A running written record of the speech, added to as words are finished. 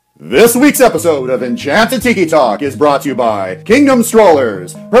This week's episode of Enchanted Tiki Talk is brought to you by Kingdom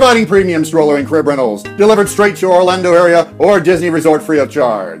Strollers, providing premium stroller and crib rentals delivered straight to your Orlando area or Disney Resort free of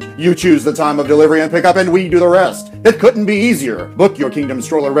charge. You choose the time of delivery and pickup and we do the rest. It couldn't be easier. Book your Kingdom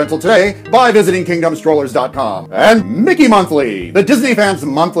Stroller rental today by visiting kingdomstrollers.com. And Mickey Monthly, the Disney fans'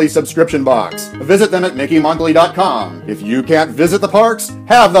 monthly subscription box. Visit them at mickeymonthly.com. If you can't visit the parks,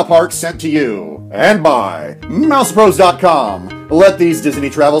 have the parks sent to you. And by mousepros.com. Let these Disney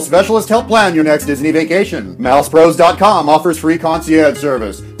travel specialists help plan your next Disney vacation. mousepros.com offers free concierge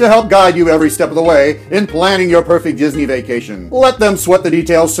service to help guide you every step of the way in planning your perfect Disney vacation. Let them sweat the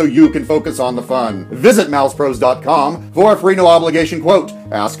details so you can focus on the fun. Visit mousepros.com for a free no obligation quote.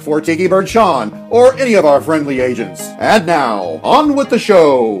 Ask for Tiki Bird Sean or any of our friendly agents. And now, on with the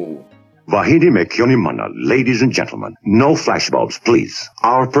show. Vahidi Mekyoni Mana, ladies and gentlemen, no flashbulbs, please.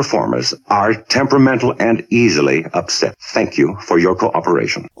 Our performers are temperamental and easily upset. Thank you for your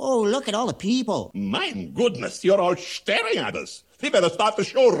cooperation. Oh, look at all the people. My goodness, you're all staring at us. We better start the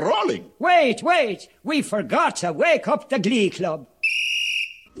show rolling. Wait. We forgot to wake up the Glee Club.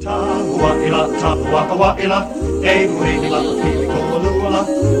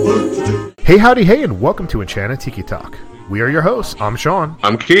 Hey, howdy, hey, and welcome to Enchanted Tiki Talk. We are your hosts. I'm Sean.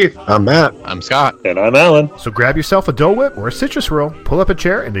 I'm Keith. I'm Matt. I'm Scott. And I'm Alan. So grab yourself a Dole Whip or a citrus roll, pull up a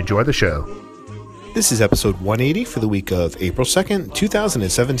chair, and enjoy the show. This is episode 180 for the week of April 2nd,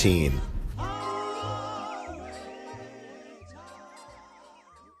 2017.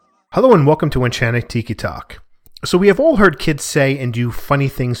 Hello and welcome to Enchanted Tiki Talk. So we have all heard kids say and do funny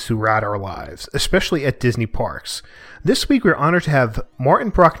things throughout our lives, especially at Disney parks. This week we're honored to have Martin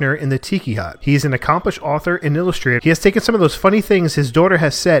Bruckner in the Tiki Hut. He's an accomplished author and illustrator. He has taken some of those funny things his daughter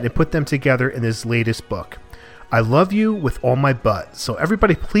has said and put them together in his latest book. I love you with all my butt. So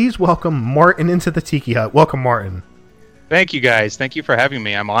everybody please welcome Martin into the Tiki Hut. Welcome, Martin. Thank you guys. Thank you for having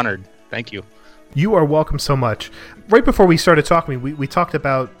me. I'm honored. Thank you. You are welcome so much. Right before we started talking, we talked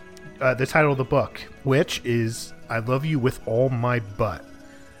about the title of the book, which is I Love You with All My Butt.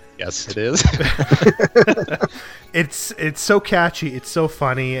 Yes, it is. It's so catchy, it's so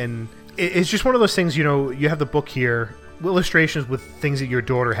funny, and it's just one of those things, you know, you have the book here, illustrations with things that your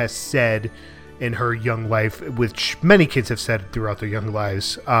daughter has said in her young life, which many kids have said throughout their young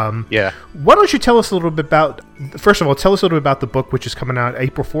lives. Yeah. Why don't you tell us a little bit about, first of all, tell us a little bit about the book, which is coming out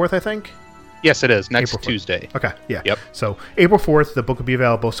April 4th, I think? Yes, it is. Next Tuesday. Okay, yeah. Yep. So April 4th, the book will be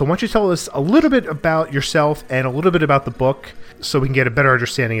available. So why don't you tell us a little bit about yourself and a little bit about the book so we can get a better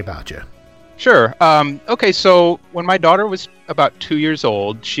understanding about you. Sure. Okay, so when my daughter was about 2 years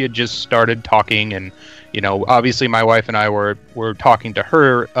old, she had just started talking, and, you know, obviously my wife and I were talking to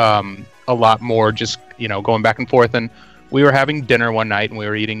her a lot more, just, you know, going back and forth, and we were having dinner one night, and we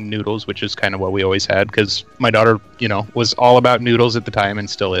were eating noodles, which is kind of what we always had, because my daughter, you know, was all about noodles at the time and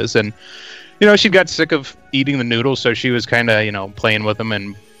still is, and you know, she got sick of eating the noodles, so she was kind of, you know, playing with them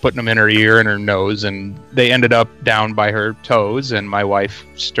and putting them in her ear and her nose, and they ended up down by her toes, and my wife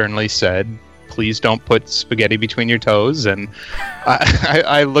sternly said, please don't put spaghetti between your toes, and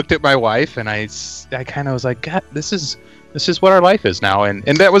I looked at my wife, and I kind of was like, God, this is what our life is now, and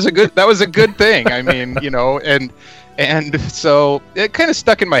that was a good thing. I mean, you know, and so it kind of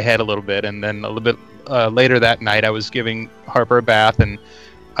stuck in my head a little bit, and then a little bit later that night, I was giving Harper a bath, and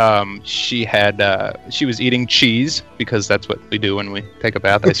she was eating cheese, because that's what we do when we take a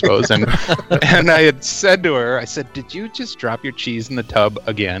bath, I suppose. And I had said to her, I said, did you just drop your cheese in the tub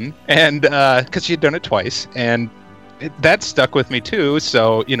again? And because she had done it twice, and that stuck with me too.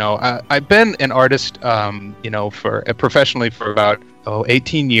 So, you know, I've been an artist, you know, professionally for about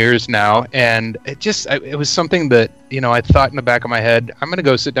 18 years now, and it was something that, you know, I thought in the back of my head, I'm gonna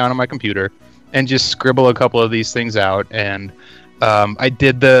go sit down on my computer and just scribble a couple of these things out. And I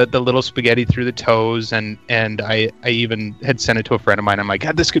did the little spaghetti through the toes, and I even had sent it to a friend of mine. I'm like,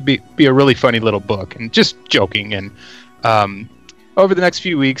 God, this could be a really funny little book, and just joking. And over the next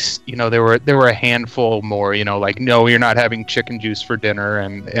few weeks, you know, there were a handful more, you know, like, no, you're not having chicken juice for dinner,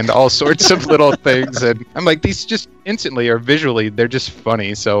 and all sorts of little things. And I'm like, these just instantly or visually, they're just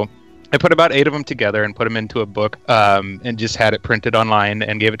funny. So I put about 8 of them together and put them into a book, and just had it printed online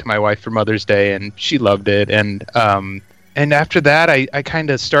and gave it to my wife for Mother's Day, and she loved it. And after that, I kind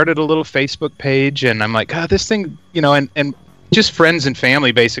of started a little Facebook page, and I'm like, this thing, you know, and just friends and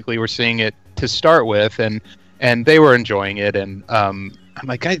family basically were seeing it to start with, and they were enjoying it. And I'm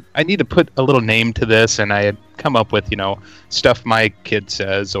like, I need to put a little name to this. And I had come up with, you know, stuff my kid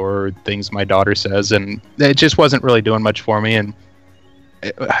says or things my daughter says, and it just wasn't really doing much for me. And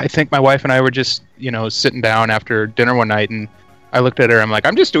I think my wife and I were just, you know, sitting down after dinner one night, and I looked at her, I'm like,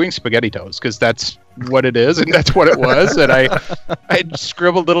 I'm just doing spaghetti toes, because that's what it is, and that's what it was. And I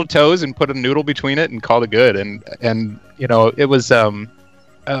scribbled little toes and put a noodle between it and called it good. And you know, it was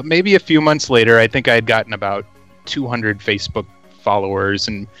maybe a few months later, I think I had gotten about 200 Facebook followers,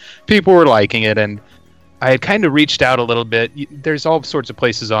 and people were liking it. And I had kind of reached out a little bit. There's all sorts of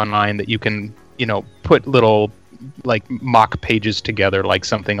places online that you can, you know, put little like mock pages together, like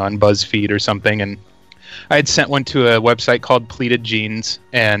something on BuzzFeed or something. And I had sent one to a website called Pleated Jeans,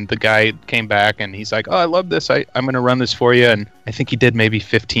 and the guy came back and he's like, "Oh, I love this. I'm going to run this for you." And I think he did maybe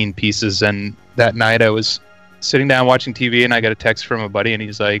 15 pieces. And that night I was sitting down watching TV, and I got a text from a buddy, and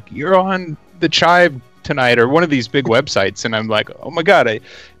he's like, "You're on the Chive tonight," or one of these big websites. And I'm like, "Oh my God."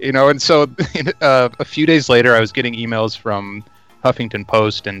 And so a few days later, I was getting emails from Huffington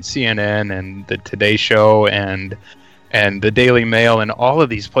Post and CNN and the Today Show and the Daily Mail and all of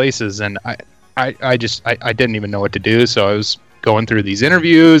these places. And I didn't even know what to do. So I was going through these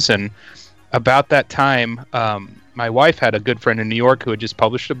interviews, and about that time, my wife had a good friend in New York who had just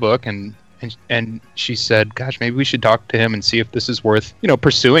published a book, and she said, "Gosh, maybe we should talk to him and see if this is worth, you know,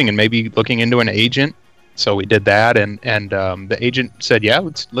 pursuing and maybe looking into an agent." So we did that, and the agent said, "Yeah,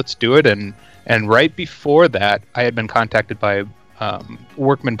 let's do it." And right before that, I had been contacted by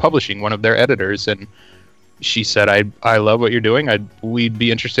Workman Publishing, one of their editors, and she said, I love what you're doing. We'd be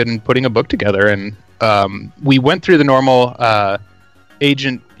interested in putting a book together." And we went through the normal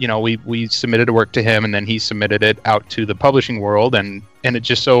agent, you know, we submitted a work to him, and then he submitted it out to the publishing world, and it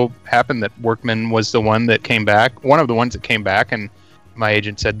just so happened that Workman was the one that came back, one of the ones that came back, and my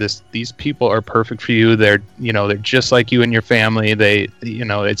agent said, these people are perfect for you. They're just like you and your family.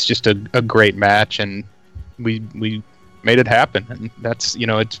 It's just a great match, and we made it happen. And that's, you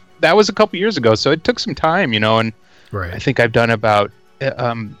know, that was a couple years ago, so it took some time, you know, and right. I think I've done about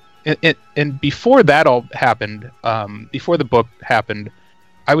and before that all happened, before the book happened,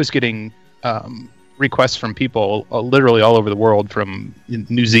 I was getting requests from people literally all over the world, from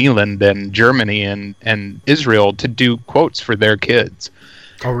New Zealand and Germany and Israel, to do quotes for their kids.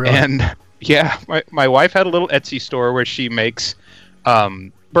 Oh, really? And yeah, my wife had a little Etsy store where she makes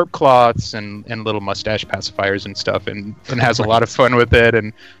burp cloths and little mustache pacifiers and stuff, and has a lot of fun with it.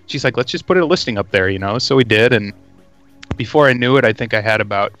 And she's like, "Let's just put a listing up there," you know. So we did, and before I knew it, I think I had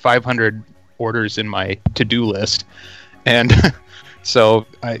about 500 orders in my to-do list, and so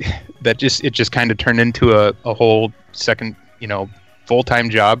it just kind of turned into a whole second, you know, full-time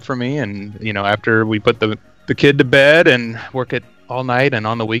job for me. And you know, after we put the kid to bed and work it all night and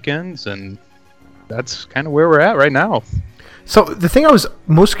on the weekends, and that's kind of where we're at right now. So the thing I was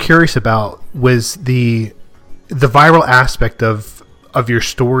most curious about was the viral aspect of your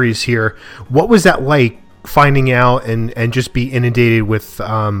stories here. What was that like, finding out and just be inundated with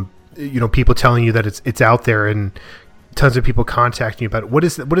people telling you that it's out there and tons of people contacting you about it? What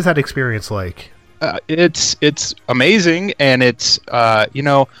is that experience like? It's amazing, and it's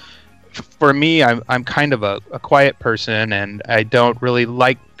for me, I'm kind of a quiet person, and I don't really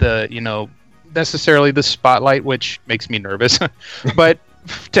like the, you know, necessarily the spotlight, which makes me nervous. But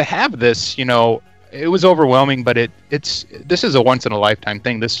to have this, you know, it was overwhelming. But this is a once in a lifetime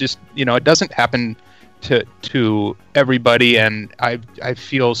thing. This just, you know, it doesn't happen to everybody, and I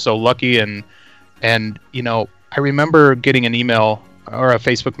feel so lucky. And you know, I remember getting an email or a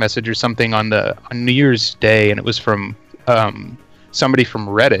Facebook message or something on New Year's Day, and it was from somebody from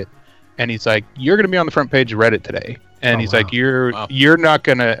Reddit, and he's like, "You're going to be on the front page of Reddit today." And he's like, "You're not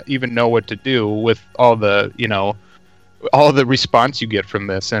going to even know what to do with all the, you know, all the response you get from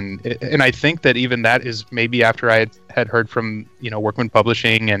this." And I think that even that is maybe after I had heard from, you know, Workman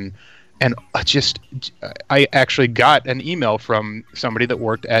Publishing, and I actually got an email from somebody that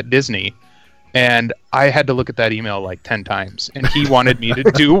worked at Disney, and I had to look at that email like 10 times, and he wanted me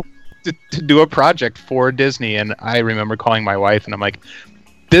to do a project for Disney. And I remember calling my wife, and I'm like,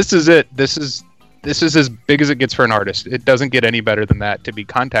 "This is it. This is as big as it gets for an artist. It doesn't get any better than that, to be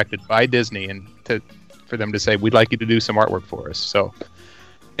contacted by Disney and for them to say, 'We'd like you to do some artwork for us.'" So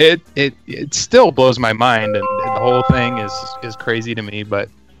it still blows my mind, and the whole thing is crazy to me. But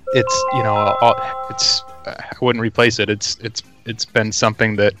it's, you know, I wouldn't replace it. It's been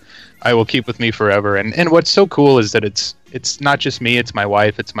something that I will keep with me forever. And what's so cool is that it's not just me. It's my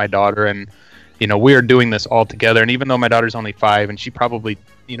wife. It's my daughter. And you know, we are doing this all together. And even though my daughter's only 5, and she probably,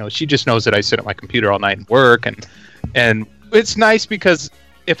 you know, she just knows that I sit at my computer all night and work, and it's nice because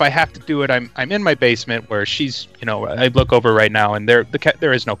if I have to do it, I'm in my basement where she's, you know, I look over right now, and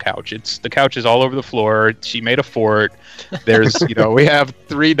there is no couch. The couch is all over the floor. She made a fort. There's, you know, we have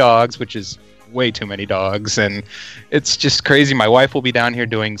 3 dogs, which is way too many dogs, and it's just crazy. My wife will be down here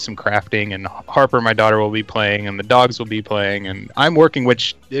doing some crafting, and Harper, my daughter, will be playing, and the dogs will be playing, and I'm working,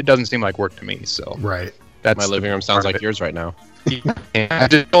 which it doesn't seem like work to me. So Right. that's My living room sounds like yours right now. I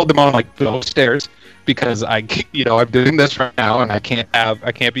just told them on like go upstairs because I'm doing this right now, and I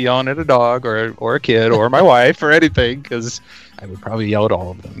can't be yelling at a dog or a kid or my wife or anything, because I would probably yell at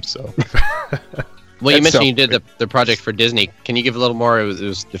all of them. So. Well, you That's mentioned you did the project for Disney. Can you give a little more? It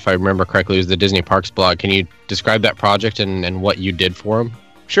was, if I remember correctly, it was the Disney Parks blog. Can you describe that project and what you did for them?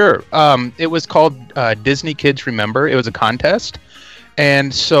 Sure. It was called Disney Kids Remember. It was a contest,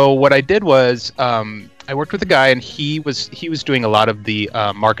 and so what I did was I worked with a guy, and he was doing a lot of the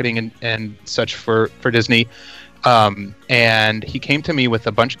marketing and such for Disney. And he came to me with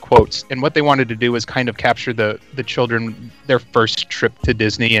a bunch of quotes, and what they wanted to do was kind of capture the children, their first trip to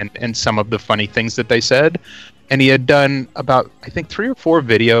Disney, and some of the funny things that they said. And he had done about, I think, 3 or 4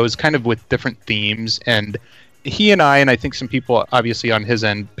 videos kind of with different themes, and he and I think some people obviously on his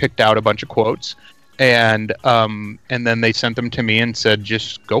end picked out a bunch of quotes, and then they sent them to me and said,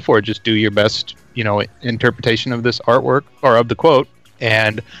 just go for it, just do your best, interpretation of this artwork or of the quote.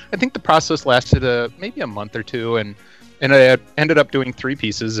 And I think the process lasted maybe a month or two, and I ended up doing 3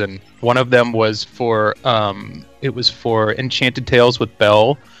 pieces, and one of them was for Enchanted Tales with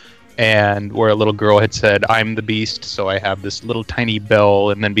Belle, and where a little girl had said, "I'm the Beast," so I have this little tiny Belle,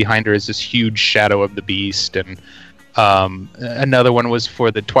 and then behind her is this huge shadow of the Beast, and another one was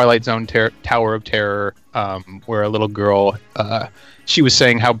for the Twilight Zone Tower of Terror, where a little girl, she was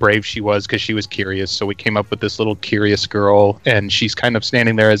saying how brave she was because she was curious. So we came up with this little curious girl, and she's kind of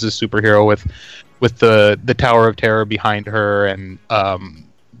standing there as a superhero with the Tower of Terror behind her, and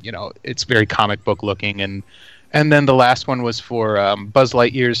it's very comic book looking. And then the last one was for Buzz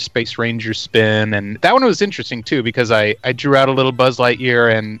Lightyear's Space Ranger spin, and that one was interesting too because I drew out a little Buzz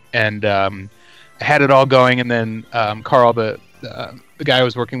Lightyear and had it all going, and then Carl, the guy I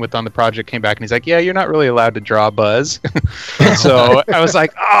was working with on the project, came back and he's like, "Yeah, you're not really allowed to draw Buzz." So I was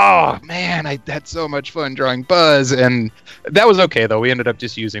like, "Oh man, I had so much fun drawing Buzz," and that was okay though. We ended up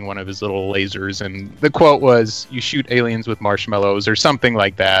just using one of his little lasers, and the quote was, "You shoot aliens with marshmallows," or something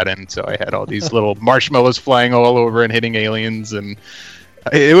like that. And so I had all these little marshmallows flying all over and hitting aliens, and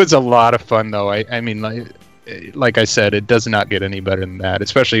it was a lot of fun though. I mean, like I said, it does not get any better than that,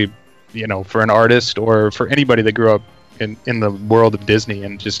 especially for an artist or for anybody that grew up in the world of Disney,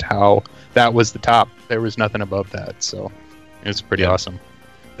 and just how that was the top. There was nothing above that, so it was pretty awesome.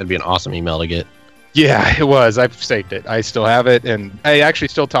 That'd be an awesome email to get. Yeah, it was. I've saved it. I still have it, and I actually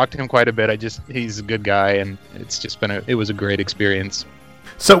still talk to him quite a bit. He's a good guy, and it's just it was a great experience.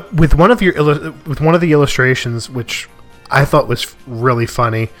 So with one of the illustrations, which I thought was really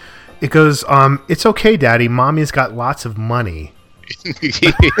funny, it goes, "It's okay, Daddy. Mommy's got lots of money."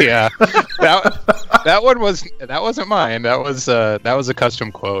 Yeah, that one wasn't mine. That was a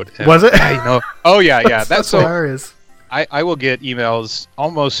custom quote. Was it? Oh yeah. That's hilarious. I will get emails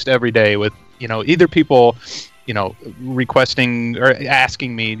almost every day with either people requesting or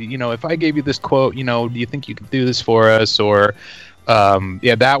asking me, if I gave you this quote, do you think you could do this for us? Or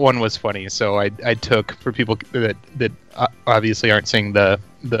that one was funny. So I took, for people that obviously aren't seeing the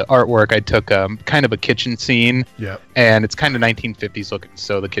artwork, I took kind of a kitchen scene, and it's kind of 1950s looking.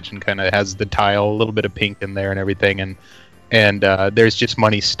 So the kitchen kind of has the tile, a little bit of pink in there and everything, and there's just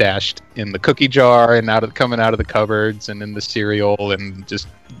money stashed in the cookie jar and coming out of the cupboards and in the cereal, and just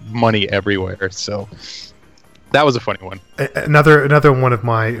money everywhere. So that was a funny one. Another one of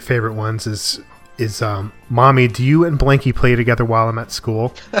my favorite ones is "Mommy, do you and Blanky play together while I'm at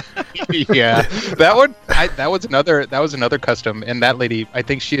school?" Yeah, that one. That was another custom, and that lady, I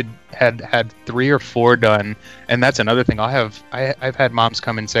think she had 3 or 4 done, and that's another thing. I've had moms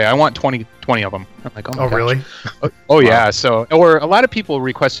come and say, "I want 20 of them." I'm like, "Oh my gosh. Really?" Oh yeah. So, or a lot of people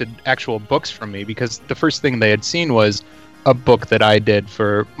requested actual books from me because the first thing they had seen was a book that I did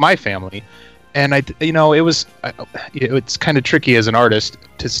for my family. And it's kind of tricky as an artist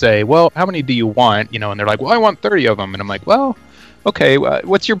to say, well, how many do you want? And they're like, well, I want 30 of them. And I'm like, well, okay,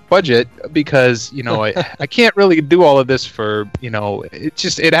 what's your budget? Because, I can't really do all of this for,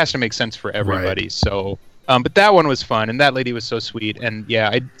 it has to make sense for everybody. Right. So, but that one was fun, and that lady was so sweet. And yeah,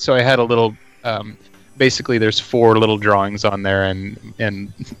 I had a little, basically there's 4 little drawings on there,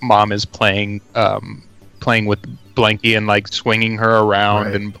 and Mom is playing with Blanky and like swinging her around,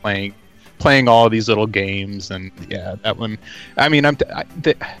 right, and playing all of these little games. And yeah, that one, I mean, out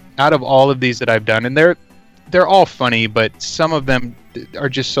of all of these that I've done, and they're all funny, but some of them are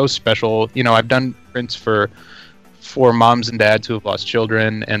just so special. I've done prints for for moms and dads who have lost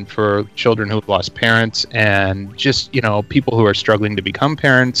children, and for children who have lost parents, and just, people who are struggling to become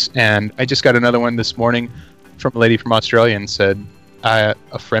parents. And I just got another one this morning from a lady from Australia and said,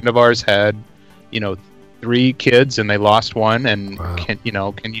 a friend of ours had, 3 kids and they lost one, and wow.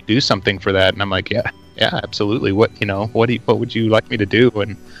 can you do something for that? And I'm like, yeah, absolutely. What would you like me to do?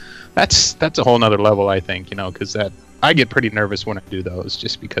 And that's a whole nother level, I think, because I get pretty nervous when I do those,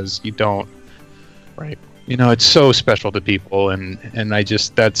 just because you don't, right. It's so special to people, and I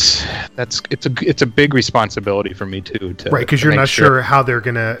just it's a big responsibility for me too. Right, because you're not sure how they're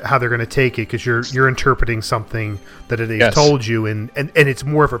gonna take it, because you're interpreting something that they've told you, and it's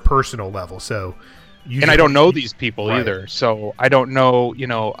more of a personal level. So, I don't know these people either, so I don't know.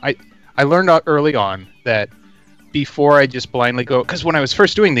 I learned out early on that before I just blindly go, because when I was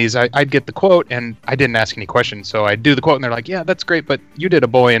first doing these, I'd get the quote and I didn't ask any questions. So I'd do the quote and they're like, yeah, that's great, but you did a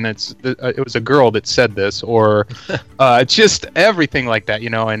boy and it was a girl that said this, or just everything like that,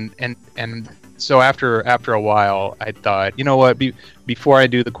 and so after a while, I thought, you know what, before I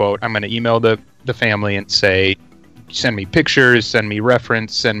do the quote, I'm going to email the family and say, send me pictures, send me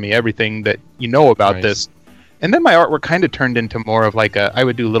reference, send me everything that you know about this. And then my artwork kind of turned into more of like I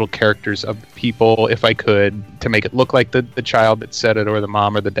would do little characters of the people, if I could, to make it look like the child that said it, or the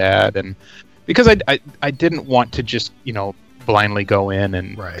mom or the dad. And because I didn't want to just, blindly go in,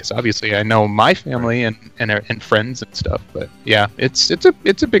 and because obviously I know my family and friends and stuff. But yeah, it's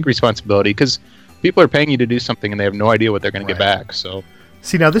a big responsibility, because people are paying you to do something and they have no idea what they're going to get back. So.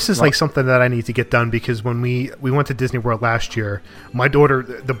 See, now this is like something that I need to get done, because when we went to Disney World last year, my daughter,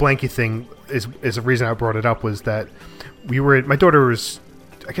 the blankie thing is the reason I brought it up, was that my daughter was,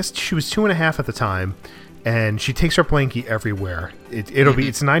 I guess she was 2.5 at the time, and she takes her blankie everywhere.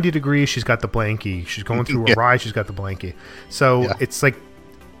 It's 90 degrees, she's got the blankie. She's going through a ride, she's got the blankie. So it's like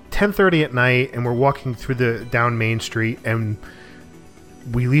 10:30 at night, and we're walking through down Main Street, and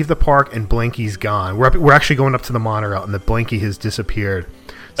we leave the park and Blankie's gone. We're actually going up to the monorail, and the Blankie has disappeared.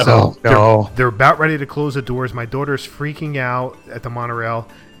 So they're about ready to close the doors. My daughter's freaking out at the monorail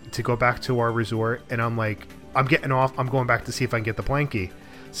to go back to our resort, and I'm like, I'm getting off. I'm going back to see if I can get the Blankie.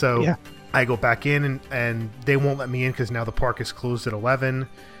 So I go back in, and they won't let me in because now the park is closed at 11.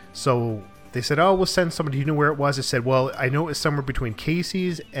 So they said, oh, we'll send somebody. Do you know where it was? I said, well, I know it's somewhere between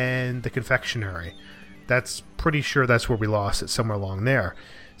Casey's and the confectionery. That's pretty sure that's where we lost it, somewhere along there.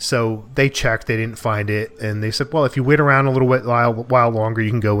 So they checked, they didn't find it, and they said, well, if you wait around a little while longer,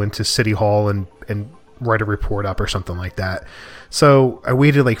 you can go into City Hall and write a report up or something like that. So I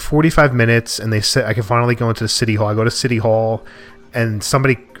waited like 45 minutes, and they said I can finally go into the City Hall. I go to City Hall, and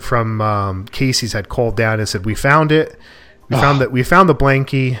somebody from Casey's had called down and said, we found it. We found the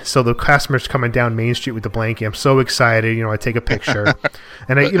Blankie. So the customer's coming down Main Street with the Blankie. I'm so excited. I take a picture,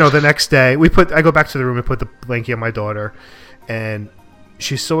 and the next day I go back to the room and put the Blankie on my daughter, and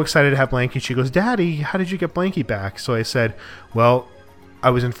she's so excited to have Blankie. She goes, Daddy, how did you get Blankie back? So I said, well, I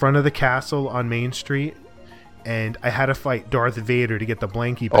was in front of the castle on Main Street, and I had to fight Darth Vader to get the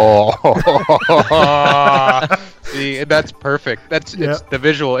Blankie back. See, that's perfect. It's the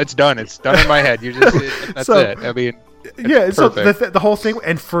visual. It's done. It's done in my head. That's it. I mean. So the whole thing,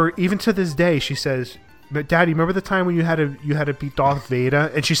 and for even to this day, she says, "But Daddy, remember the time when you had to beat Darth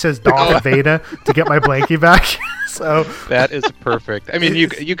Vader?" And she says Darth Vader to get my Blankie back. So that is perfect. I mean,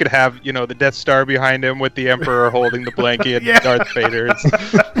 you could have the Death Star behind him with the Emperor holding the Blankie, and Darth Vader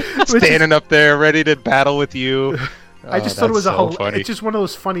standing up there ready to battle with you. I just thought it was funny. It's just one of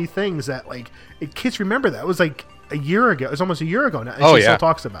those funny things that kids remember that. It was like a year ago. It was almost a year ago now, and she still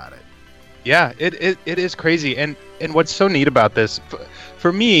talks about it. Yeah, it is crazy, and what's so neat about this,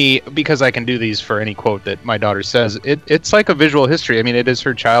 for me, because I can do these for any quote that my daughter says, it's like a visual history. I mean, it is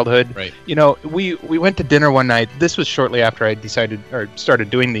her childhood. Right. We went to dinner one night. This was shortly after I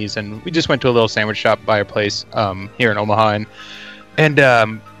started doing these, and we just went to a little sandwich shop by our place here in Omaha,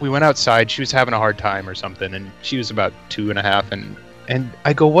 and we went outside. She was having a hard time or something, and she was about 2.5, and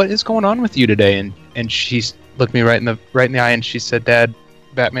I go, "What is going on with you today?" And she looked me right in the eye, and she said, "Dad,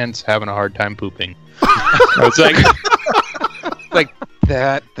 Batman's having a hard time pooping." I was like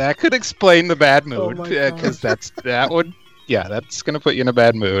that could explain the bad mood, because that's gonna put you in a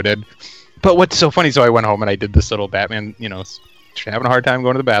bad mood. But what's so funny? So I went home and I did this little Batman, having a hard time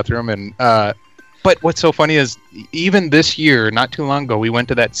going to the bathroom, and but what's so funny is even this year, not too long ago, we went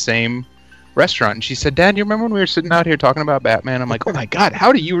to that same restaurant, and she said, "Dad, you remember when we were sitting out here talking about Batman?" I'm like, "Oh my God,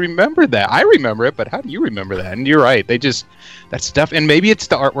 how do you remember that?" I remember it, but how do you remember that? And you're right, that stuff, and maybe it's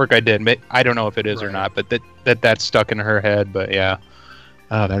the artwork I did, but I don't know if it is or not, but that stuck in her head. But yeah,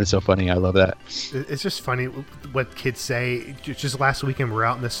 Oh, that is so funny. I love that. It's just funny what kids say. Just last weekend, we're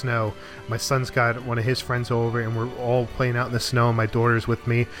out in the snow. My son's got one of his friends over, and we're all playing out in the snow, and my daughter's with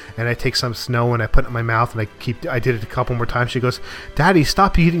me, and I take some snow, and I put it in my mouth, and I did it a couple more times. She goes, Daddy,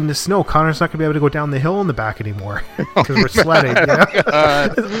 stop eating the snow. Connor's not going to be able to go down the hill in the back anymore because we're sledding.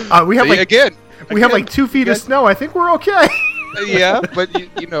 We have like 2 feet of snow. I think we're okay. Yeah, but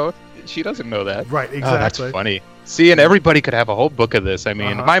you know, she doesn't know that. Right, exactly. Oh, that's funny. See, and everybody could have a whole book of this. I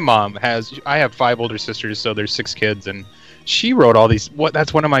mean, my mom I have 5 older sisters, so there's 6 kids, and she wrote all these.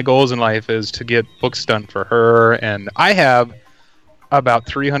 That's one of my goals in life, is to get books done for her. And I have about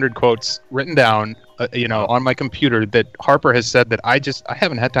 300 quotes written down, on my computer that Harper has said that I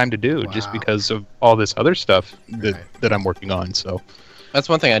haven't had time to do just because of all this other stuff that I'm working on. So that's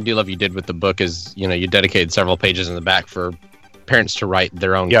one thing I do love you did with the book is, you dedicated several pages in the back for parents to write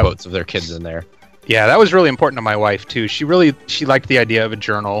their own quotes of their kids in there. Yeah, that was really important to my wife too. She liked the idea of a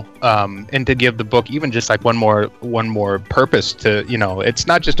journal, and to give the book even just like one more purpose to, it's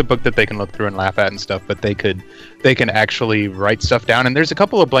not just a book that they can look through and laugh at and stuff, but they can actually write stuff down. And there's a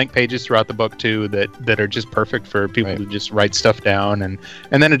couple of blank pages throughout the book too that are just perfect for people to just write stuff down, and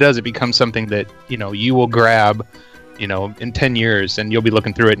then it becomes something that you will grab, in 10 years, and you'll be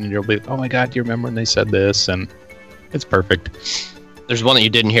looking through it and you'll be, oh my God, do you remember when they said this? And it's perfect. There's one that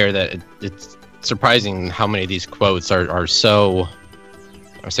you didn't hear that it's surprising how many of these quotes are so,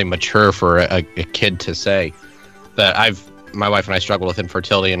 I say, mature for a kid to say. That my wife and I struggle with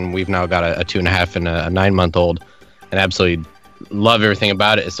infertility, and we've now got a 2.5 and a 9-month-old, and absolutely love everything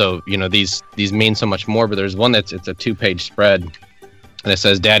about it. So these mean so much more. But there's one it's a 2-page spread, and it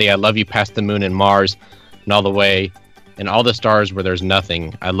says, "Daddy, I love you past the moon and Mars, and all the way, and all the stars where there's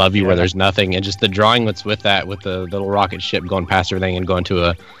nothing. I love you where there's nothing." And just the drawing that's with that, with the little rocket ship going past everything and going to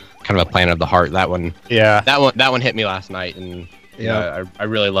a kind of a planet of the heart. That one hit me last night, and I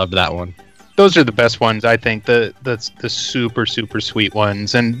really loved that one. Those are the best ones, I think. The super super sweet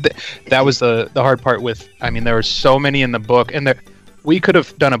ones, and that was the hard part with. I mean, there were so many in the book, and we could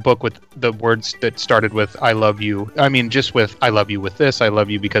have done a book with the words that started with "I love you." I mean, just with "I love you with this," "I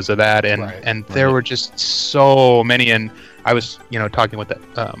love you because of that," and there were just so many. And I was, talking with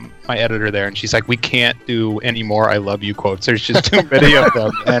my editor there, and she's like, "We can't do any more 'I love you' quotes. There's just too many of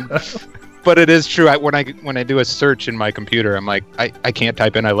them." But it is true. When I do a search in my computer, I'm like, I can't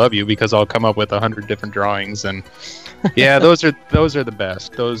type in "I love you" because I'll come up with 100 different drawings. And yeah, those are the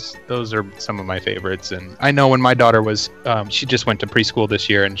best. Those are some of my favorites. And I know when my daughter was, she just went to preschool this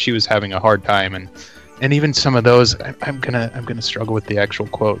year, and she was having a hard time, and even some of those, I'm gonna struggle with the actual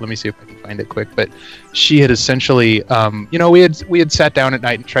quote. Let me see if I can find it quick. But she had essentially, we had sat down at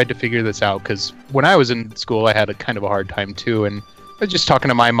night and tried to figure this out, because when I was in school, I had a kind of a hard time too, and I was just talking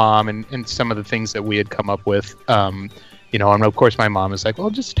to my mom and some of the things that we had come up with, and of course my mom is like,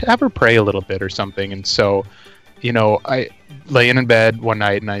 well, just have her pray a little bit or something. And so, I lay in bed one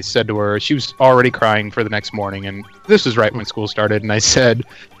night and I said to her, she was already crying for the next morning, and this was right when school started, and I said,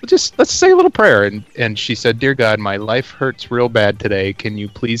 just let's say a little prayer. And she said, "Dear God, my life hurts real bad today. Can you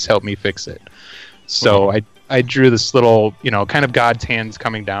please help me fix it?" So I drew this little, kind of God's hands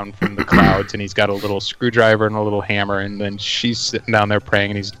coming down from the clouds, and he's got a little screwdriver and a little hammer, and then she's sitting down there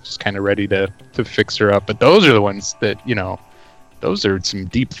praying, and he's just kind of ready to fix her up. But those are the ones that, those are some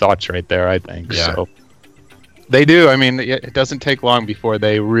deep thoughts right there, I think. Yeah. So they do. I mean, it doesn't take long before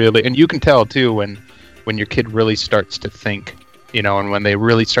they really, and you can tell too when your kid really starts to think, and when they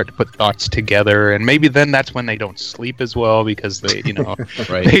really start to put thoughts together, and maybe then that's when they don't sleep as well, because they,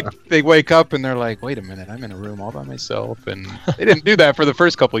 they wake up and they're like, wait a minute, I'm in a room all by myself, and they didn't do that for the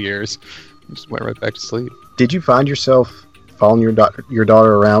first couple years. They just went right back to sleep. Did you find yourself following your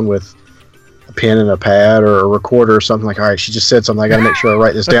daughter around with a pen and a pad or a recorder or something, like, all right, she just said something, I got to make sure I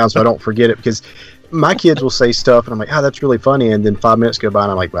write this down so I don't forget it? Because my kids will say stuff and I'm like, that's really funny, and then 5 minutes go by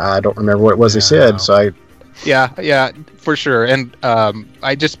and I'm like, well, I don't remember what it was they said. So Yeah, for sure. And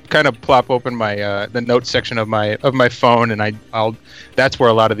I just kind of plop open my the notes section of my phone, and I'll that's where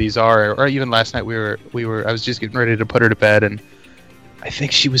a lot of these are. Or even last night I was just getting ready to put her to bed, and I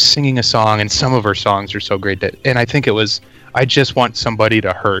think she was singing a song, and some of her songs are so great and I think it was "I Just Want Somebody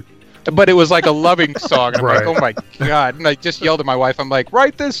to Hurt." But it was like a loving song. And I'm like, oh my God. And I just yelled at my wife. I'm like,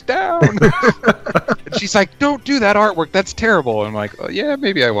 write this down. And she's like, don't do that artwork. That's terrible. And I'm like, oh, yeah,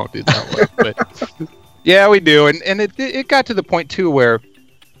 maybe I won't do that one. But yeah, we do. And it got to the point too where,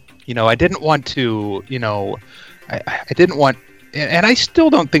 I didn't want to, I didn't want, and I still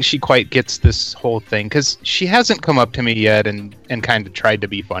don't think she quite gets this whole thing, because she hasn't come up to me yet and kind of tried to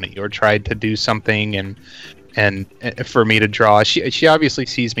be funny or tried to do something. And and for me to draw. She obviously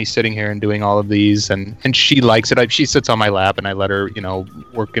sees me sitting here and doing all of these, and she likes it. She sits on my lap, and I let her,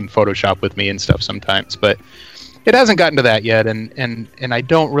 work in Photoshop with me and stuff sometimes. But it hasn't gotten to that yet, and I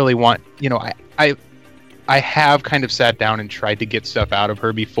don't really want, I have kind of sat down and tried to get stuff out of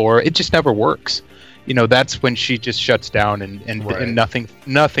her before. It just never works. That's when she just shuts down and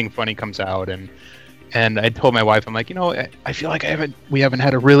nothing funny comes out. And I told my wife, I'm like, I feel like we haven't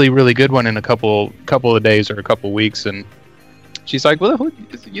had a really, really good one in a couple of days or a couple of weeks. And she's like, well,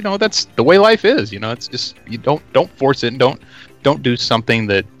 that's the way life is. It's just, you don't force it, and don't do something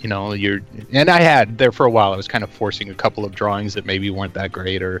that, you're. And I had there for a while, I was kind of forcing a couple of drawings that maybe weren't that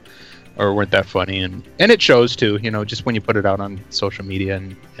great or weren't that funny, and it shows too. Just when you put it out on social media,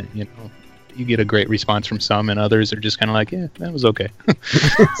 and you get a great response from some, and others are just kind of like, yeah, that was okay.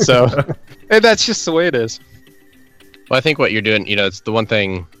 So that's just the way it is. Well, I think what you're doing, it's the one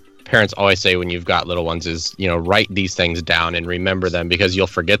thing parents always say when you've got little ones is, write these things down and remember them, because you'll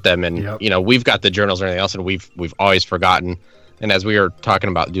forget them. And we've got the journals or anything else, and we've always forgotten. And as we were talking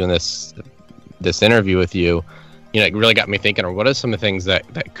about doing this interview with you, it really got me thinking, what are some of the things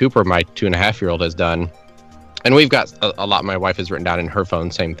that Cooper, my 2.5-year-old, has done? And we've got a lot my wife has written down in her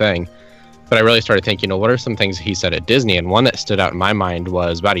phone, same thing. But I really started thinking, what are some things he said at Disney? And one that stood out in my mind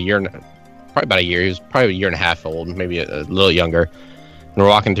was probably about a year. He was probably a year and a half old, maybe a little younger. And we're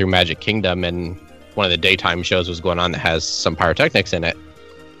walking through Magic Kingdom, and one of the daytime shows was going on that has some pyrotechnics in it.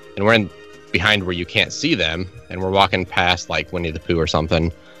 And we're behind where you can't see them, and we're walking past like Winnie the Pooh or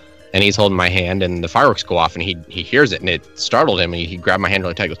something. And he's holding my hand, and the fireworks go off, and he hears it, and it startled him, and he grabbed my hand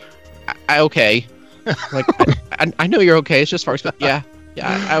really tight. He goes, I okay. Like, I know you're okay. It's just fireworks. But yeah,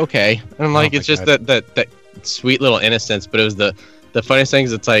 okay. And I'm like, it's just that sweet little innocence. But it was the funniest thing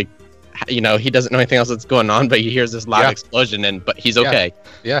is, it's like, he doesn't know anything else that's going on, but he hears this loud explosion, but he's okay.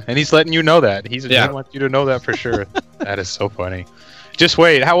 Yeah, and he's letting you know that. He wants you to know that for sure. That is so funny. Just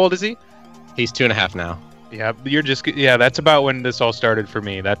wait, how old is he? He's 2.5 now. Yeah, that's about when this all started for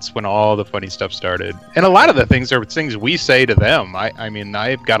me. That's when all the funny stuff started. And a lot of the things are things we say to them. I mean,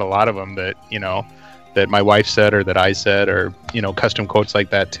 I've got a lot of them that, that my wife said or that I said, or, custom quotes like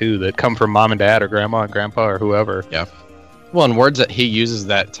that too, that come from mom and dad or grandma and grandpa or whoever. Yeah. Well, and words that he uses,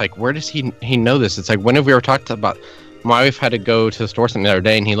 that it's like, where does he know this? It's like, when have we ever talked about, my wife had to go to the store something the other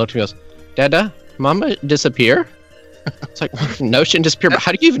day, and he looked at me and goes, Dada, Mama disappear? It's like, no, she didn't disappear. But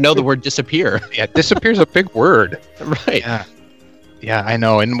how do you even know the word disappear? Yeah, disappear is a big word. Right. Yeah, I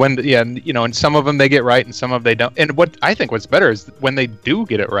know. And and some of them they get right, and some of them they don't. And what I think what's better is when they do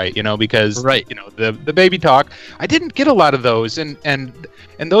get it right, because the baby talk. I didn't get a lot of those, and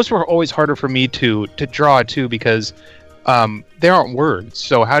those were always harder for me to draw too, because they aren't words.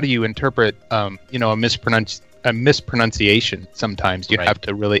 So how do you interpret a mispronunciation? Sometimes you have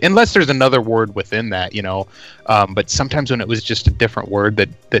to really, unless there's another word within that, but sometimes when it was just a different word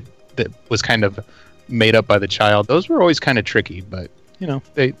that was kind of made up by the child, those were always kind of tricky. But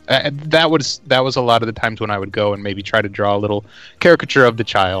that was a lot of the times when I would go and maybe try to draw a little caricature of the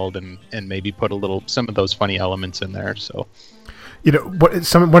child and maybe put some of those funny elements in there. So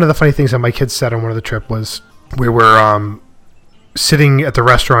one of the funny things that my kids said on one of the trip was, we were sitting at the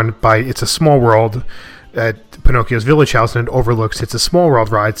restaurant by It's a Small World at Pinocchio's Village House, and it overlooks It's a Small World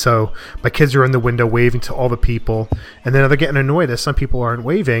ride. So my kids are in the window waving to all the people, and then they're getting annoyed that some people aren't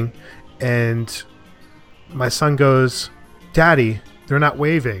waving. And my son goes, Daddy, they're not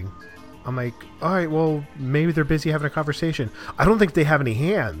waving. I'm like, all right, well, maybe they're busy having a conversation. I don't think they have any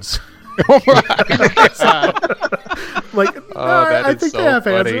hands. I'm like, I think they have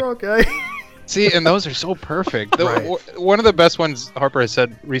hands. They're okay. See, and those are so perfect. Right. One of the best ones Harper has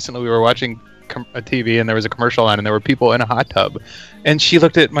said recently, we were watching a TV and there was a commercial on, and there were people in a hot tub, and she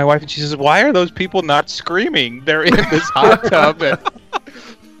looked at my wife and she says, why are those people not screaming? They're in this hot tub. And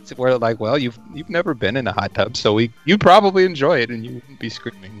we're like, well, you've never been in a hot tub, so you probably enjoy it and you wouldn't be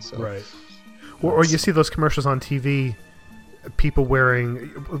screaming. So. Right. Or you see those commercials on TV, people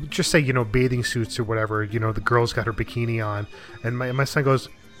wearing, just say, bathing suits or whatever, the girl's got her bikini on, and my son goes,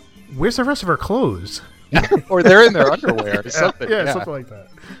 where's the rest of her clothes? Or they're in their underwear or something. Yeah, something like that.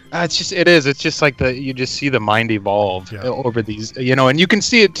 It's just like you just see the mind evolve over these, and you can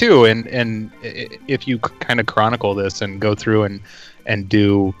see it too. And if you kind of chronicle this and go through and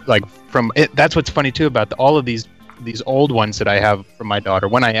do like from it, that's what's funny too about all of these old ones that I have from my daughter.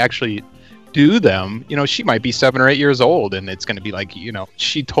 When I actually do them, she might be 7 or 8 years old, and it's going to be like,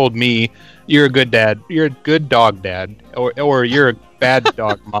 she told me, you're a good dad, you're a good dog dad, or you're a bad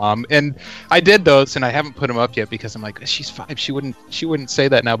dog mom. And I did those, and I haven't put them up yet because I'm like, she's 5, she wouldn't say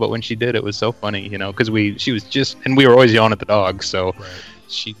that now, but when she did, it was so funny, because we were always yelling at the dog, so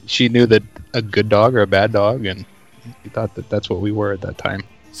she knew that a good dog or a bad dog, and we thought that that's what we were at that time.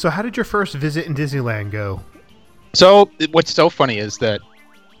 So how did your first visit in Disneyland go? So what's so funny is that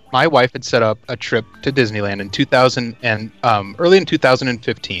my wife had set up a trip to Disneyland in 2000 and early in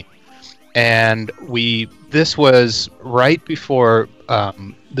 2015, and this was right before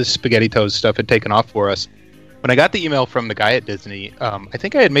the Spaghetti Toes stuff had taken off for us. When I got the email from the guy at Disney, I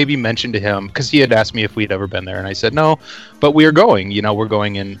think I had maybe mentioned to him, because he had asked me if we'd ever been there, and I said no, but we are going. We're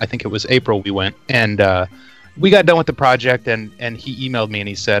going in, I think it was April we went, and we got done with the project, and he emailed me and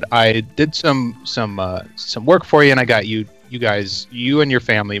he said, I did some work for you, and I got you guys, you and your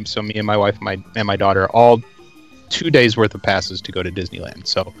family, so me and my wife and my daughter, all 2 days worth of passes to go to Disneyland.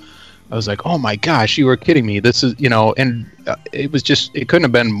 So I was like, oh my gosh, you were kidding me. This is, and it was just, it couldn't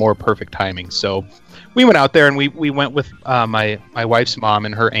have been more perfect timing. So we went out there, and we went with my wife's mom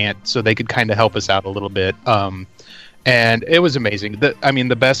and her aunt, so they could kind of help us out a little bit. And it was amazing.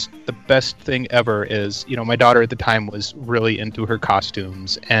 The best thing ever is, my daughter at the time was really into her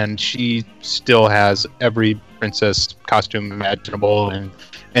costumes, and she still has every princess costume imaginable,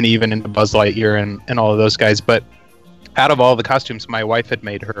 and even into Buzz Lightyear and all of those guys. But out of all the costumes, my wife had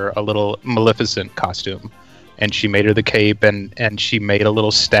made her a little Maleficent costume. And she made her the cape, and she made a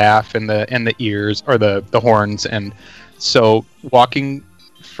little staff and the ears, or the horns. And so walking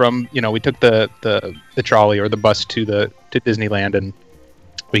from, we took the trolley or the bus to Disneyland, and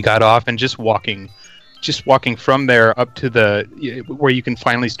we got off, and just walking from there up to where you can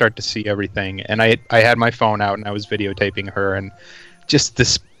finally start to see everything. And I had my phone out, and I was videotaping her, and just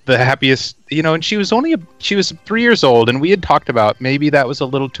the happiest, and she was 3 years old, and we had talked about maybe that was a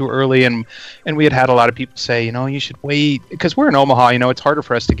little too early, and we had a lot of people say, you should wait, because we're in Omaha, it's harder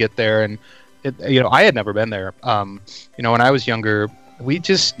for us to get there, and I had never been there. When I was younger, we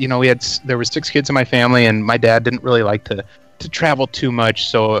just, there were 6 kids in my family, and my dad didn't really like to travel too much,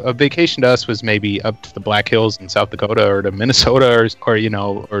 so a vacation to us was maybe up to the Black Hills in South Dakota, or to Minnesota,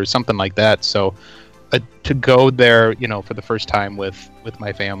 or something like that. So to go there, for the first time with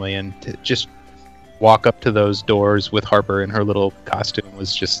my family, and to just walk up to those doors with Harper in her little costume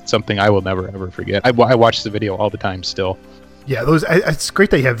was just something I will never ever forget. I watch the video all the time still. Yeah, it's great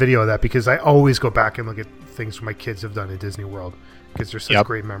that you have video of that, because I always go back and look at things my kids have done at Disney World, because they're such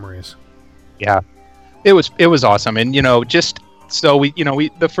great memories. Yeah, it was awesome, and just so we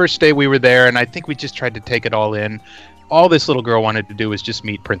the first day we were there, and I think we just tried to take it all in. All this little girl wanted to do was just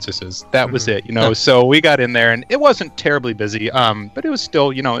meet princesses. That was it, So we got in there, and it wasn't terribly busy, but it was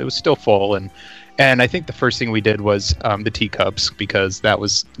still, it was still full. And I think the first thing we did was the teacups, because that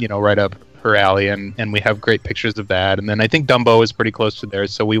was, right up her alley, and we have great pictures of that. And then I think Dumbo is pretty close to there,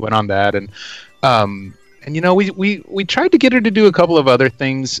 so we went on that. And we tried to get her to do a couple of other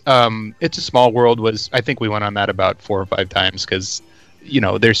things. It's a Small World I think we went on that about 4 or 5 times, because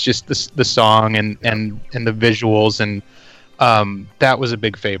there's just the song and the visuals, and that was a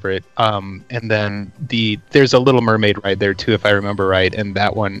big favorite. And then there's a Little Mermaid ride there too, if I remember right. And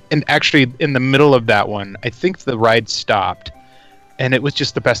that one, and actually in the middle of that one, I think the ride stopped, and it was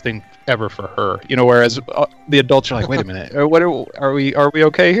just the best thing ever for her. Whereas the adults are like, wait a minute, what are we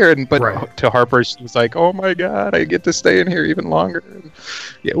okay here? But to Harper, she was like, oh my God, I get to stay in here even longer. And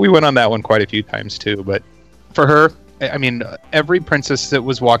yeah, we went on that one quite a few times too. But for her, I mean, every princess that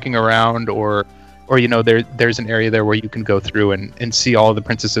was walking around, or there's an area there where you can go through and see all the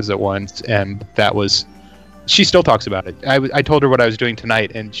princesses at once, and she still talks about it. I told her what I was doing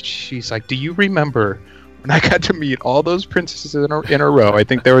tonight, and she's like, do you remember when I got to meet all those princesses in a row? I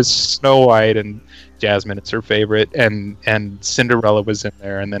think there was Snow White and Jasmine, it's her favorite, and Cinderella was in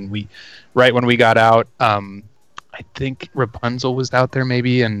there, and then right when we got out, I think Rapunzel was out there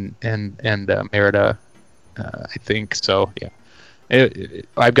maybe, and Merida. I think so. Yeah,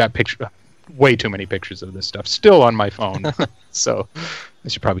 I've got way too many pictures of this stuff still on my phone, so I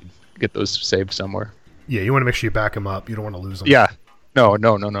should probably get those saved somewhere. Yeah, you want to make sure you back them up. You don't want to lose them. Yeah, no,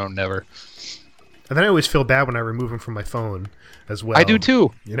 never. And then I always feel bad when I remove them from my phone as well. I do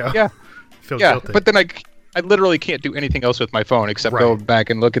too. Yeah, feel guilty. But then I literally can't do anything else with my phone except go back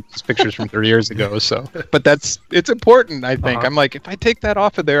and look at these pictures from 3 years ago. So, but it's important. I think I'm like, if I take that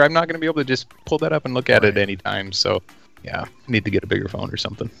off of there, I'm not going to be able to just pull that up and look at it anytime. So, yeah, I need to get a bigger phone or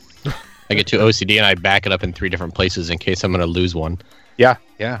something. I get too OCD and I back it up in 3 different places in case I'm going to lose one. Yeah,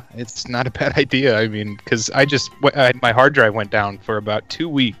 it's not a bad idea. I mean, because my hard drive went down for about 2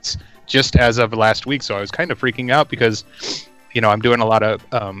 weeks just as of last week, so I was kind of freaking out because I'm doing a lot of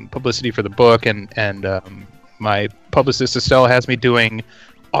publicity for the book, and my publicist Estelle has me doing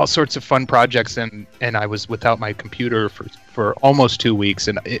all sorts of fun projects, and I was without my computer for almost 2 weeks,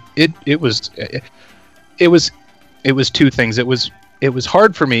 and it was 2 things. It was it was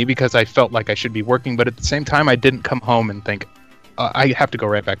hard for me because I felt like I should be working, but at the same time, I didn't come home and think I have to go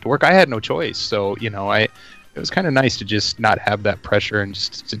right back to work. I had no choice. So, it was kind of nice to just not have that pressure and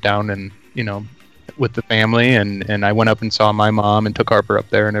just sit down and, with the family. And I went up and saw my mom and took Harper up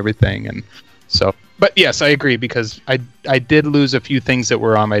there and everything. And so, but yes, I agree, because I did lose a few things that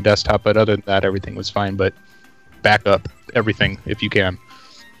were on my desktop, but other than that, everything was fine. But back up everything if you can.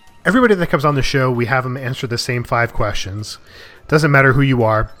 Everybody that comes on the show, we have them answer the same 5 questions. Doesn't matter who you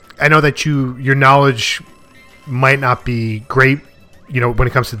are. I know that your knowledge might not be great, when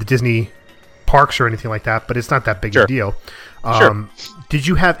it comes to the Disney parks or anything like that, but it's not that big a deal. Sure. Did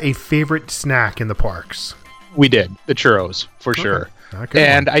you have a favorite snack in the parks? We did. The churros, for sure. Okay,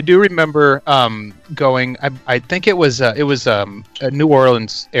 and I do remember going. I think it was a New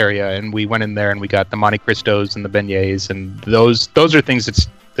Orleans area, and we went in there and we got the Monte Cristos and the beignets, and those are things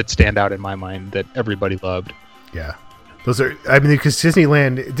that stand out in my mind that everybody loved. Yeah, those are. I mean, because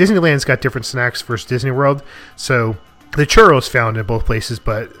Disneyland's got different snacks versus Disney World, so the churros found in both places,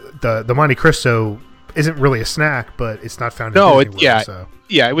 but the Monte Cristo isn't really a snack, but it's not found in Disney World. So.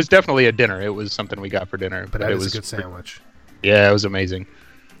 Yeah, it was definitely a dinner. It was something we got for dinner, but it was a good sandwich. Yeah, it was amazing.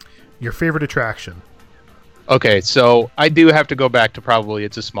 Your favorite attraction? Okay, so I do have to go back to probably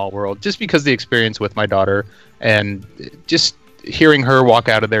It's a Small World, just because the experience with my daughter and just hearing her walk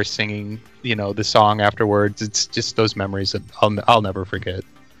out of there singing, the song afterwards. It's just those memories that I'll never forget.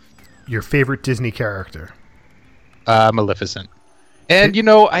 Your favorite Disney character? Maleficent. And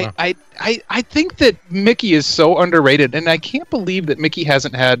I think that Mickey is so underrated, and I can't believe that Mickey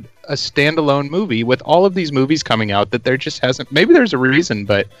hasn't had a standalone movie with all of these movies coming out. That there just hasn't. Maybe there's a reason,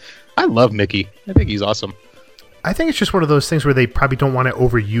 but I love Mickey. I think he's awesome. I think it's just one of those things where they probably don't want to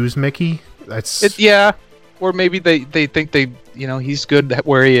overuse Mickey. Or maybe they think he's good at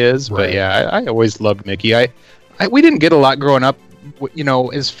where he is. Right. But yeah, I always loved Mickey. We didn't get a lot growing up.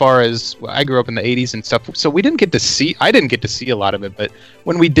 As far as I grew up in the 80s and stuff, so I didn't get to see a lot of it, but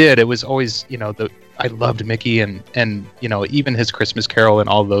when we did, it was always, I loved Mickey and even his Christmas Carol and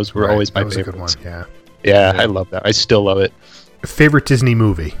all of those were always my favorites. A good one, yeah, I love that. I still love it. Favorite Disney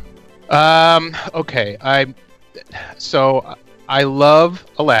movie? Okay, I love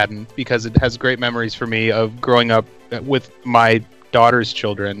Aladdin because it has great memories for me of growing up with my daughter's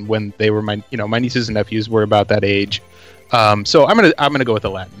children when they were my nieces and nephews were about that age. So I'm gonna go with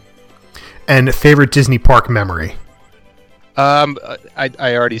Aladdin. And favorite Disney park memory? I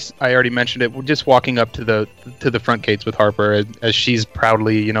already mentioned it. We're just walking up to the front gates with Harper as she's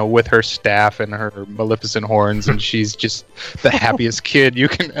proudly, with her staff and her Maleficent horns, and she's just the happiest kid you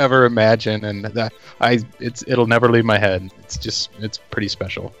can ever imagine. And it'll never leave my head. It's pretty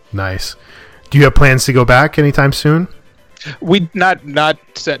special. Nice. Do you have plans to go back anytime soon? We not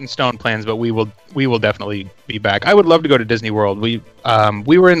set in stone plans, but we will definitely be back. I would love to go to Disney World. We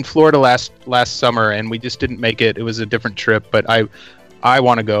were in Florida last summer and we just didn't make it. It was a different trip, but I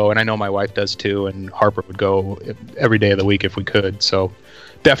want to go, and I know my wife does too, and Harper would go every day of the week if we could. So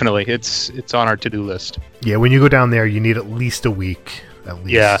definitely, it's on our to-do list. Yeah, when you go down there, you need at least a week. At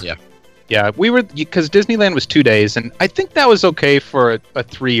least. Yeah. We were, because Disneyland was 2 days, and I think that was okay for a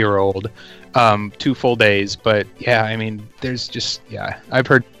 3-year-old. 2 full days, but yeah, I mean, there's just I've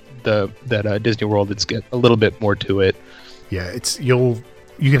heard that Disney World, it's get a little bit more to it. Yeah, you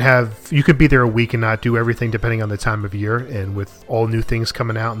could be there a week and not do everything depending on the time of year, and with all new things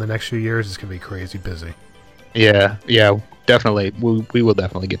coming out in the next few years, it's gonna be crazy busy. Yeah, definitely. We will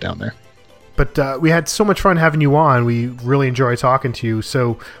definitely get down there. But we had so much fun having you on. We really enjoy talking to you.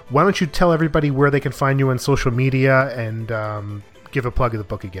 So why don't you tell everybody where they can find you on social media and give a plug of the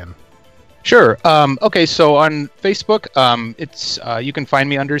book again? Sure. Okay, so on Facebook, it's you can find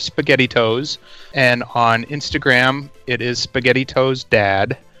me under Spaghetti Toes, and on Instagram, it is Spaghetti Toes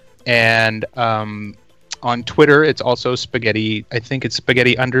Dad, and on Twitter, it's also Spaghetti. I think it's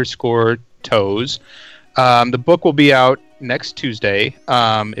Spaghetti_Toes. The book will be out next Tuesday.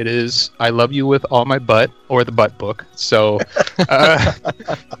 It is I Love You With All My Butt, or the Butt Book. So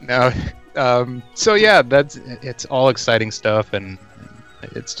so yeah, it's all exciting stuff, and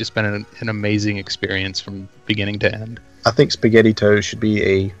it's just been an amazing experience from beginning to end. I think Spaghetti Toes should be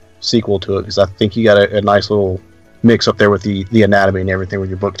a sequel to it, because I think you got a nice little mix up there with the anatomy and everything with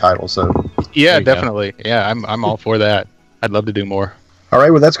your book title. So yeah, definitely. Go. Yeah, I'm all for that. I'd love to do more. All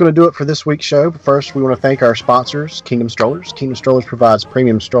right, well, that's going to do it for this week's show. But first, we want to thank our sponsors, Kingdom Strollers. Kingdom Strollers provides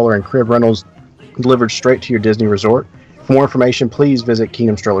premium stroller and crib rentals delivered straight to your Disney resort. For more information, please visit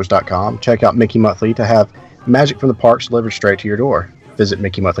KingdomStrollers.com. Check out Mickey Monthly to have magic from the parks delivered straight to your door. Visit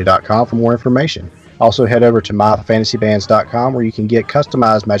MickeyMonthly.com for more information. Also, head over to myfantasybands.com where you can get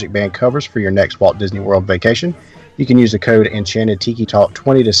customized Magic Band covers for your next Walt Disney World vacation. You can use the code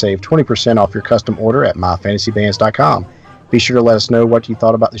EnchantedTikiTalk20 to save 20% off your custom order at myfantasybands.com. Be sure to let us know what you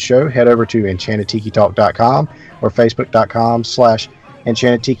thought about the show. Head over to enchantedtikitalk.com or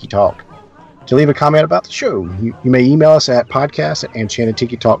facebook.com/enchantedtikitalk. To leave a comment about the show, you may email us at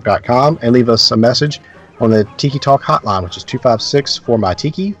podcast@enchantedtikitalk.com and leave us a message on the Tiki Talk hotline, which is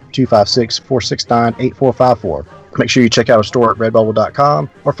 256-4MY-TIKI, 256-469-8454. Make sure you check out our store at redbubble.com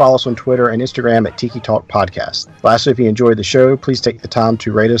or follow us on Twitter and Instagram at Tiki Talk Podcast. Lastly, if you enjoyed the show, please take the time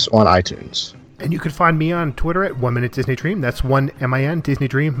to rate us on iTunes. And you can find me on Twitter at 1 Minute Disney Dream. That's 1MIN Disney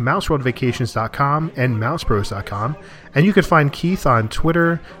Dream, MouseWorldVacations.com, and MousePros.com. And you can find Keith on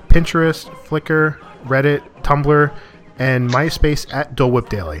Twitter, Pinterest, Flickr, Reddit, Tumblr, and MySpace at Dole Whip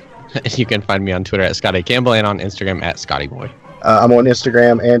Daily. You can find me on Twitter at Scotty Campbell and on Instagram at ScottyBoy. I'm on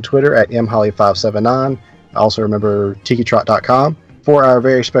Instagram and Twitter at mholly579. Also remember TikiTrot.com. For our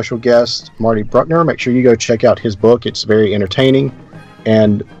very special guest, Marty Bruckner, make sure you go check out his book. It's very entertaining.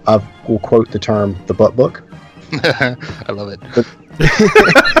 And I will quote the term, the butt book. I love it.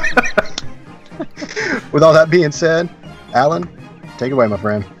 With all that being said, Alan, take it away, my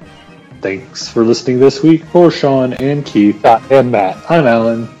friend. Thanks for listening this week. For Sean and Keith and Matt, I'm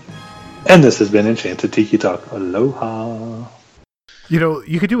Alan. And this has been Enchanted Tiki Talk. Aloha. You know,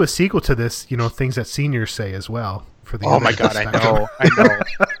 you could do a sequel to this, things that seniors say as well. For the oh my God, I know.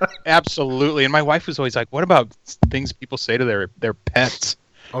 Absolutely. And my wife was always like, what about things people say to their pets?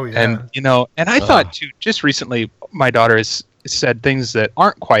 Oh, yeah. And, and I thought too, just recently, my daughter has said things that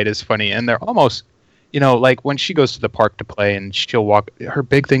aren't quite as funny. And they're almost, like when she goes to the park to play and her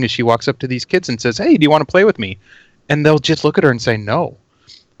big thing is she walks up to these kids and says, hey, do you want to play with me? And they'll just look at her and say no.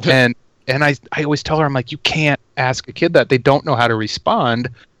 And I always tell her, I'm like, you can't ask a kid that. They don't know how to respond.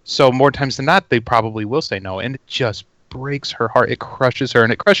 So more times than not, they probably will say no. And it just breaks her heart. It crushes her.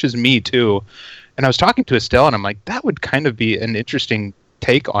 And it crushes me, too. And I was talking to Estelle, and I'm like, that would kind of be an interesting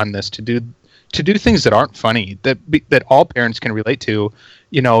take on this, to do things that aren't funny, that all parents can relate to.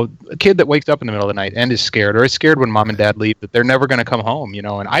 A kid that wakes up in the middle of the night and is scared, or is scared when mom and dad leave, that they're never going to come home,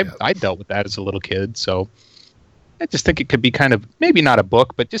 And I dealt with that as a little kid. So I just think it could be kind of, maybe not a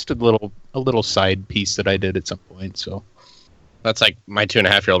book, but just a little side piece that I did at some point. So that's like my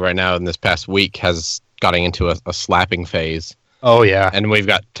 2.5-year-old right now in this past week has gotten into a slapping phase. Oh, yeah. And we've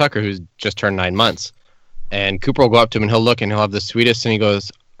got Tucker, who's just turned 9 months. And Cooper will go up to him and he'll look and he'll have the sweetest, and he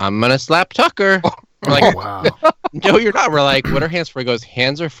goes, I'm going to slap Tucker. We're like, wow. No, you're not. We're like, what are hands for? He goes,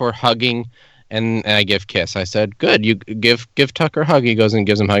 hands are for hugging, and I give kiss. I said, good, you give Tucker a hug. He goes and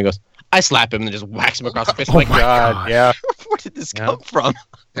gives him a hug. He goes, I slap him and just whacks him across the face. Oh, I'm like, my God. Yeah. Where did this come from?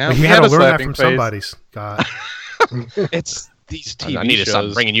 Yeah, he had to learn that from somebody's. God. It's these TV I need to stop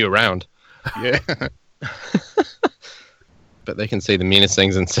shows. bringing you around. Yeah. But they can say the meanest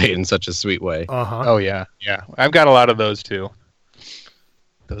things and say it in such a sweet way. Uh-huh. Oh, yeah. Yeah. I've got a lot of those, too.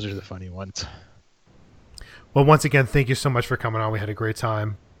 Those are the funny ones. Well, once again, thank you so much for coming on. We had a great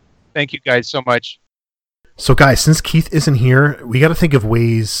time. Thank you guys so much. So, guys, since Keith isn't here, we got to think of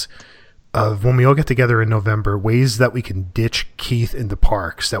ways of, when we all get together in November, ways that we can ditch Keith in the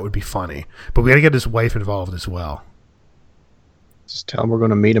parks. That would be funny. But we got to get his wife involved as well. Just tell him we're going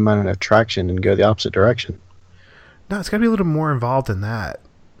to meet him at an attraction and go the opposite direction. No, it's got to be a little more involved than that.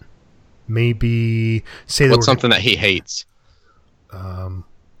 Maybe say that What's something that he hates?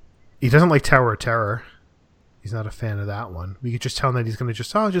 He doesn't like Tower of Terror. He's not a fan of that one. We could just tell him that he's going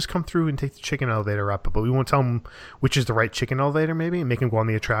to just come through and take the chicken elevator up. But we won't tell him which is the right chicken elevator, maybe, and make him go on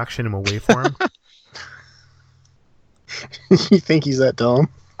the attraction and we'll wait for him. You think he's that dumb?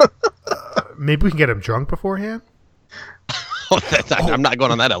 Maybe we can get him drunk beforehand. I'm not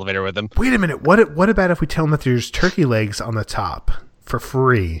going on that elevator with him. Wait a minute. What about if we tell him that there's turkey legs on the top for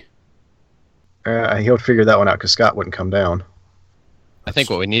free? He'll figure that one out because Scott wouldn't come down. I think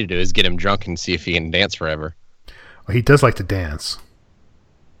what we need to do is get him drunk and see if he can dance forever. Well, he does like to dance.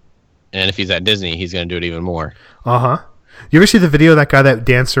 And if he's at Disney, he's going to do it even more. Uh-huh. You ever see the video of that guy that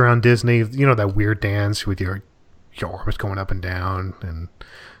danced around Disney? You know, that weird dance with your arms going up and down, and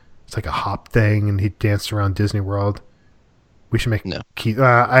it's like a hop thing, and he danced around Disney World. We should make Keith...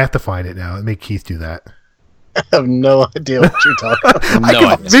 I have to find it now. Make Keith do that. I have no idea what you're talking about.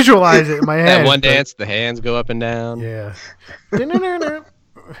 I can visualize it in my head. That one dance, the hands go up and down. Yeah.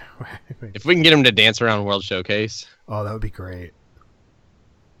 If we can get him to dance around World Showcase. Oh, that would be great.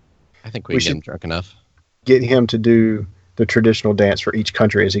 I think we can get him drunk enough. Get him to do the traditional dance for each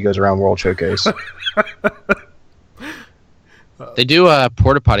country as he goes around World Showcase. They do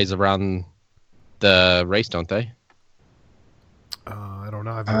porta potties around the race, don't they? I don't know.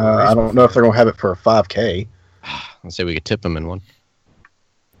 I don't know if they're going to have it for a 5K. I'll say we could tip them in one.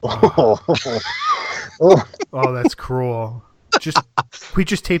 Oh, that's cruel. We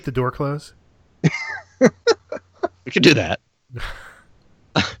just tape the door closed. We could do that.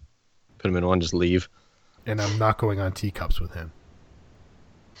 Put them in one, just leave. And I'm not going on teacups with him.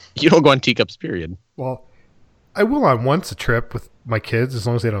 You don't go on teacups, period. Well, I will on once a trip with my kids as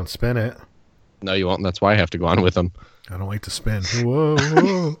long as they don't spin it. No, you won't. That's why I have to go on with them. I don't like to spin.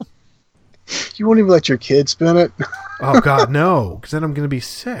 Whoa. You won't even let your kids spin it? Oh, God, no. Because then I'm going to be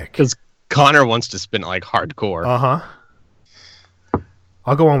sick. Because Connor wants to spin it like hardcore. Uh-huh.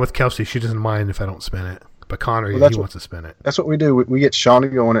 I'll go on with Kelsey. She doesn't mind if I don't spin it. But Connor, he wants to spin it. That's what we do. We get Sean to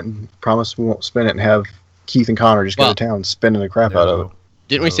go on it and promise we won't spin it and have Keith and Connor just go to town spinning the crap out of it.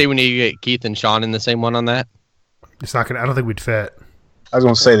 Didn't we say we need to get Keith and Sean in the same one on that? It's not going to... I don't think we'd fit. I was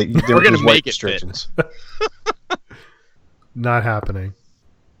going to say that we're going to make restrictions. Not happening.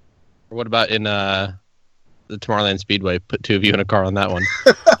 Or what about in the Tomorrowland Speedway? Put two of you in a car on that one.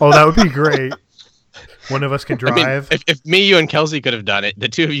 Oh, that would be great. One of us can drive. I mean, if me, you, and Kelsey could have done it, the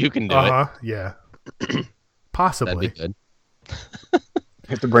two of you can do it. Yeah. Possibly. That'd be good. You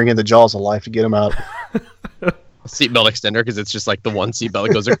have to bring in the jaws of life to get them out. Seatbelt extender, because it's just like the one seatbelt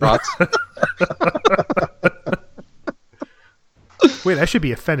that goes across. Wait, I should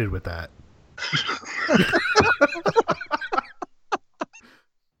be offended with that.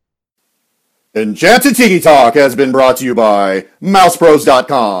 Enchanted Tiki Talk has been brought to you by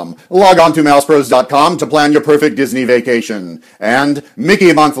MousePros.com. Log on to MousePros.com to plan your perfect Disney vacation. And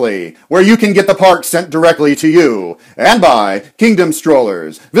Mickey Monthly, where you can get the park sent directly to you. And by Kingdom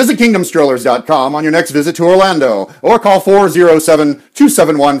Strollers. Visit KingdomStrollers.com on your next visit to Orlando, or call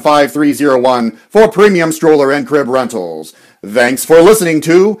 407-271-5301 for premium stroller and crib rentals. Thanks for listening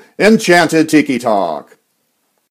to Enchanted Tiki Talk.